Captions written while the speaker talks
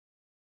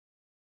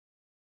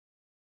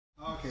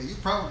Okay, you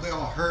probably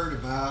all heard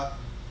about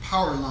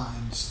power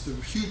lines, the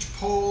huge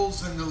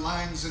poles and the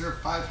lines that are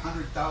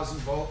 500,000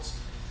 volts.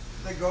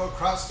 They go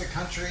across the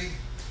country.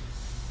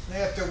 They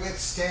have to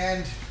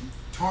withstand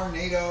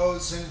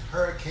tornadoes and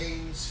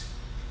hurricanes.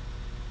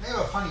 They have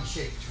a funny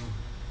shape to them.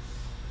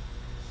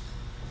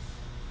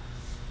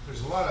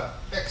 There's a lot of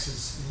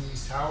X's in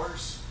these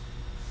towers.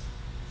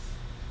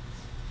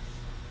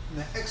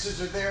 And the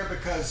X's are there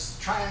because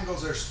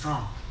triangles are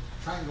strong.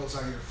 Triangles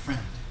are your friend.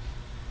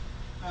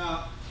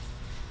 Now,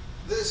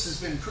 this has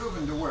been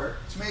proven to work.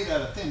 It's made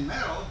out of thin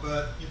metal,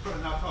 but you put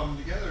enough of them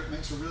together, it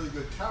makes a really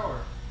good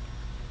tower.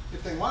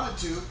 If they wanted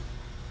to,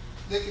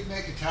 they could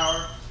make a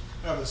tower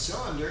out of a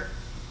cylinder.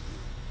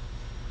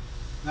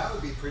 That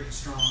would be pretty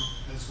strong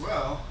as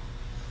well,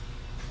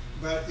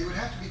 but it would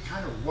have to be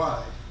kind of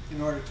wide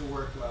in order to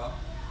work well.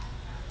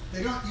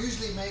 They don't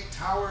usually make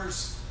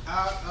towers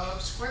out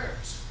of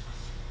squares,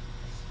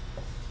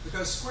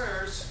 because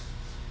squares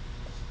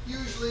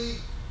usually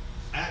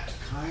act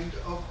kind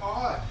of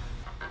odd.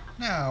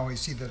 Now we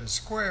see that a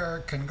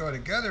square can go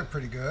together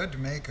pretty good to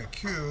make a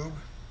cube,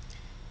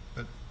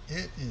 but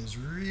it is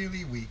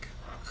really weak.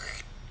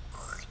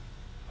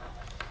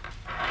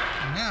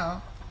 And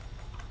now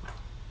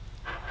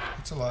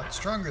it's a lot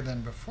stronger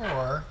than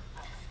before,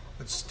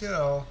 but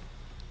still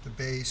the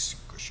base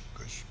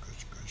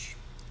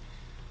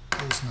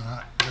is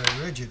not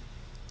very rigid.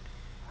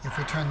 If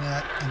we turn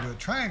that into a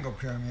triangle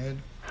pyramid,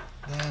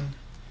 then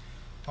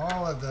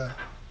all of the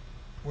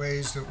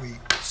ways that we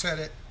set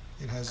it,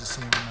 it has the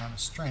same amount of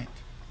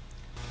strength.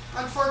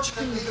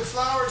 Unfortunately, the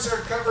flowers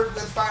are covered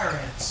with fire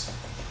ants.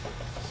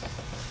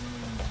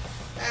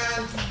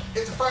 And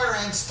if the fire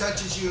ants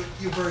touches you,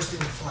 you burst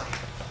into flame.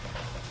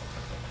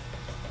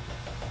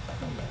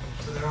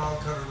 So they're all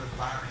covered with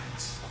fire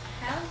ants.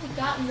 How have we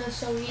gotten those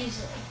so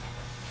easily?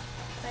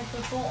 Like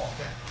before.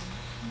 Okay.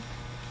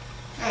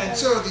 And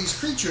so these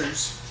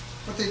creatures,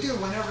 what they do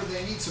whenever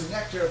they need some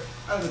nectar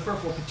out of the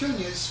purple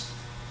petunias,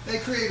 they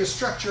create a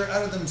structure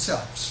out of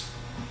themselves.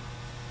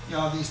 You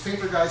know, these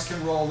paper guys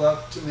can roll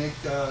up to make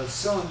a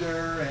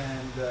cylinder,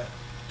 and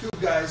tube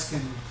guys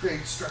can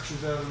create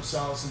structures out of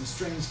themselves, and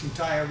strings can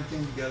tie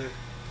everything together,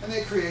 and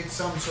they create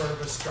some sort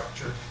of a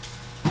structure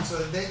so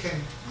that they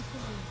can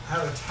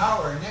have a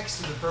tower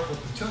next to the purple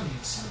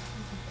petunias.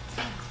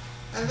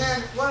 And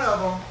then one of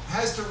them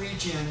has to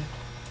reach in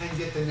and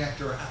get the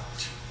nectar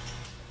out.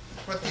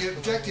 What the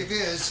objective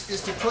is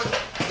to put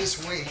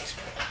this weight,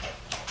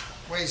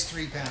 weighs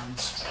 3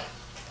 pounds,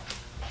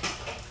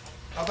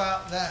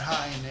 about that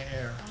high in the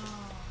air,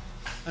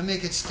 and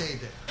make it stay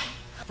there.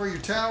 For your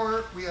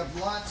tower, we have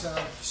lots of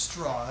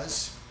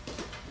straws.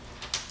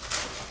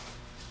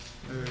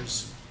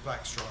 There's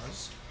black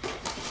straws.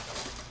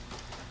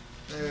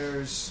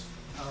 There's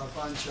a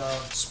bunch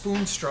of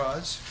spoon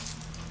straws.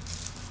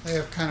 They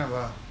have kind of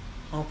a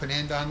open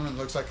end on them. It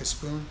looks like a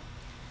spoon.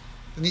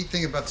 The neat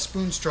thing about the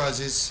spoon straws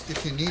is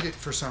if you need it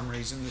for some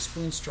reason, the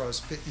spoon straws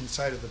fit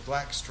inside of the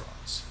black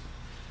straws.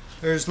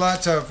 There's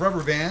lots of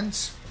rubber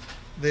bands.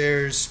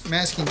 There's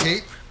masking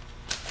tape.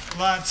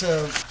 Lots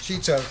of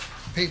sheets of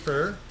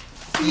paper.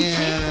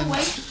 And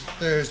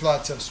there's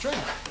lots of string.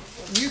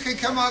 You can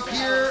come up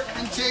here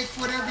and take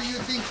whatever you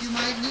think you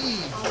might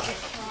need.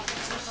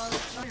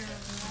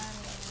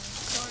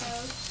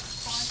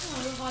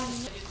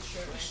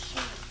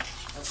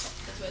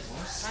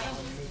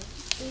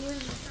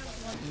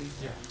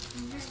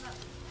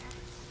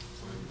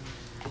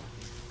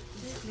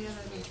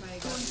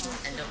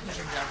 And don't push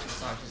your job too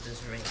far because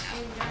there's a ring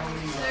out.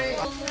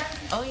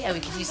 Oh yeah, we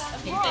can use a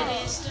paper.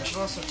 We should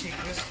also take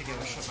this to give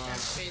a shot.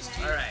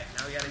 Alright,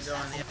 now we gotta go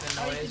on the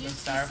ways when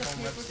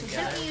styrofoam whips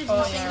together.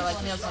 Oh yeah,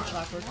 like nails on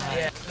chalkboard.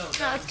 Yeah. Let's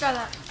try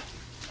that.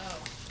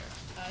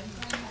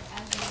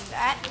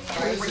 That?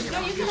 No,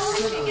 you can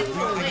always take it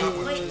for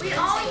wait, we're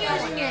all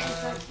using it.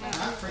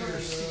 Not for your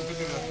seat.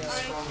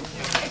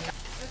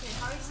 Okay,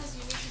 Harry says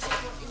you need to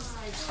support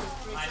inside too.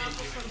 For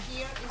example, from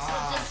here, instead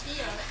of just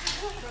here,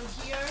 from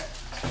here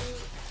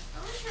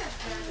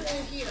to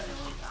here.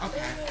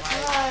 Okay.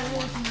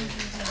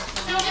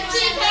 15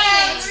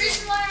 pounds! The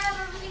reason why I have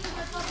everything in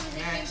my pocket is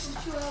it came from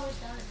 2 hours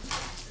done.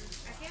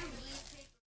 I can't believe